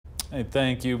Hey,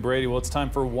 thank you, Brady. Well, it's time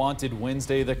for Wanted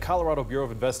Wednesday. The Colorado Bureau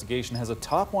of Investigation has a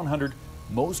top 100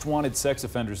 most wanted sex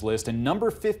offenders list, and number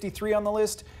 53 on the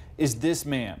list is this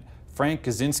man, Frank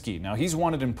Goscinski. Now, he's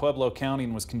wanted in Pueblo County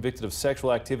and was convicted of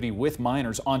sexual activity with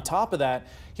minors. On top of that,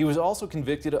 he was also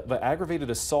convicted of aggravated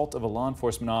assault of a law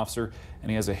enforcement officer, and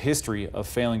he has a history of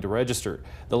failing to register.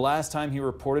 The last time he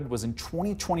reported was in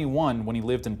 2021 when he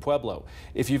lived in Pueblo.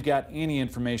 If you've got any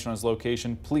information on his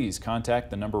location, please contact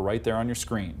the number right there on your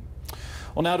screen.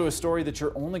 Well, now to a story that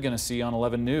you're only going to see on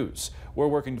 11 News. We're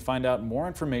working to find out more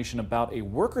information about a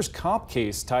workers' comp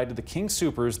case tied to the King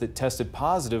Soopers that tested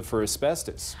positive for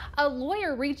asbestos. A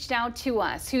lawyer reached out to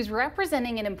us who's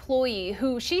representing an employee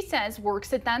who she says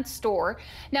works at that store.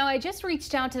 Now, I just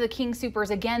reached out to the King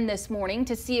Soopers again this morning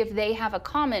to see if they have a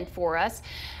comment for us.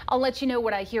 I'll let you know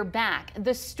what I hear back.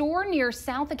 The store near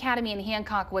South Academy in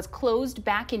Hancock was closed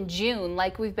back in June,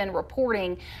 like we've been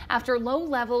reporting, after low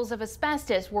levels of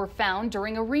asbestos were found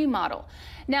during a remodel.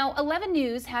 Now, 11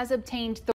 News has obtained